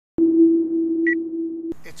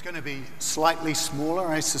It's going to be slightly smaller,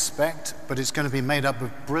 I suspect, but it's going to be made up of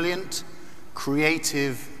brilliant,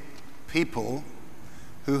 creative people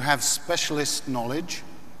who have specialist knowledge,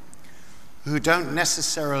 who don't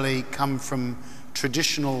necessarily come from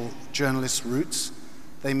traditional journalist roots.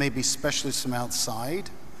 They may be specialists from outside,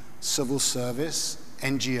 civil service,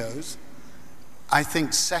 NGOs. I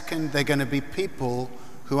think second, they're going to be people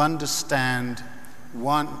who understand,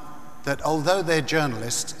 one, that although they're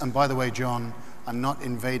journalists, and by the way, John, I'm not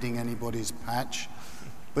invading anybody's patch,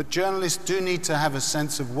 but journalists do need to have a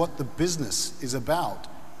sense of what the business is about.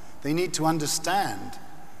 They need to understand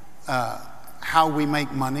how we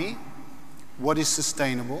make money, what is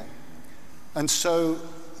sustainable, and so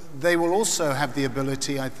they will also have the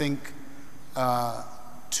ability, I think,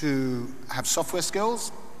 to have software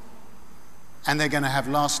skills, and they're going to have,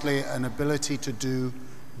 lastly, an ability to do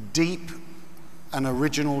deep and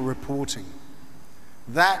original reporting.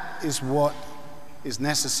 That is what is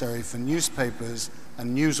necessary for newspapers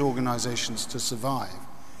and news organizations to survive.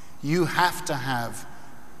 You have to have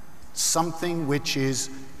something which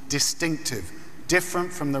is distinctive,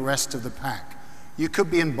 different from the rest of the pack. You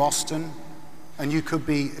could be in Boston, and you could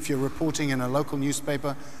be, if you're reporting in a local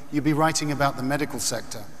newspaper, you'd be writing about the medical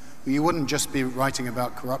sector. You wouldn't just be writing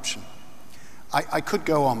about corruption. I could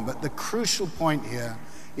go on, but the crucial point here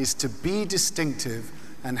is to be distinctive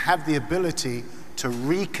and have the ability to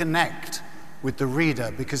reconnect with the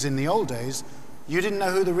reader, because in the old days, you didn't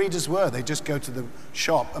know who the readers were. They just go to the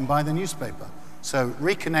shop and buy the newspaper. So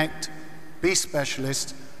reconnect, be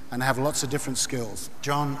specialist, and have lots of different skills.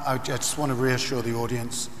 John, I just want to reassure the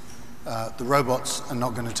audience, the robots are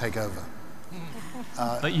not going to take over.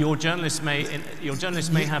 But your journalists may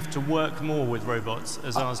have to work more with robots,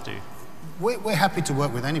 as ours do. We're happy to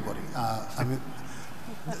work with anybody. I mean,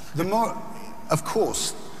 the more, of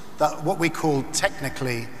course, that what we call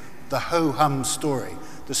technically the ho-hum story,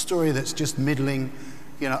 the story that's just middling,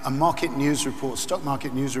 you know, a market news report, stock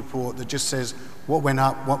market news report that just says what went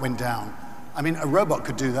up, what went down. I mean, a robot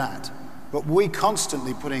could do that, but we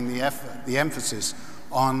constantly putting the effort, the emphasis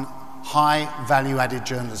on high value-added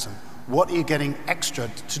journalism. What are you getting extra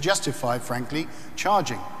to justify, frankly,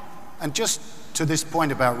 charging? And just to this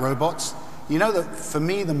point about robots, you know that for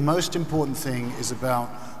me the most important thing is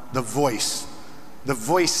about the voice, the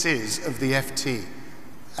voices of the FT.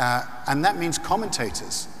 And that means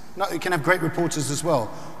commentators. You can have great reporters as well,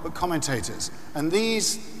 but commentators. And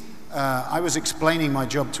these, I was explaining my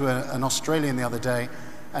job to an Australian the other day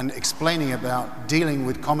and explaining about dealing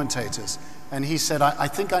with commentators. And he said, I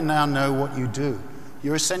think I now know what you do.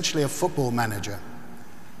 You're essentially a football manager.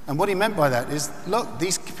 And what he meant by that is, look,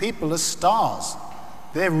 these people are stars.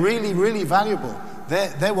 They're really, really valuable.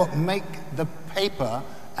 They're what make the paper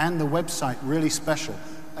and the website really special.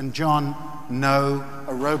 And John, no,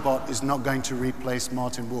 a robot is not going to replace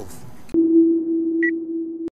Martin Wolf.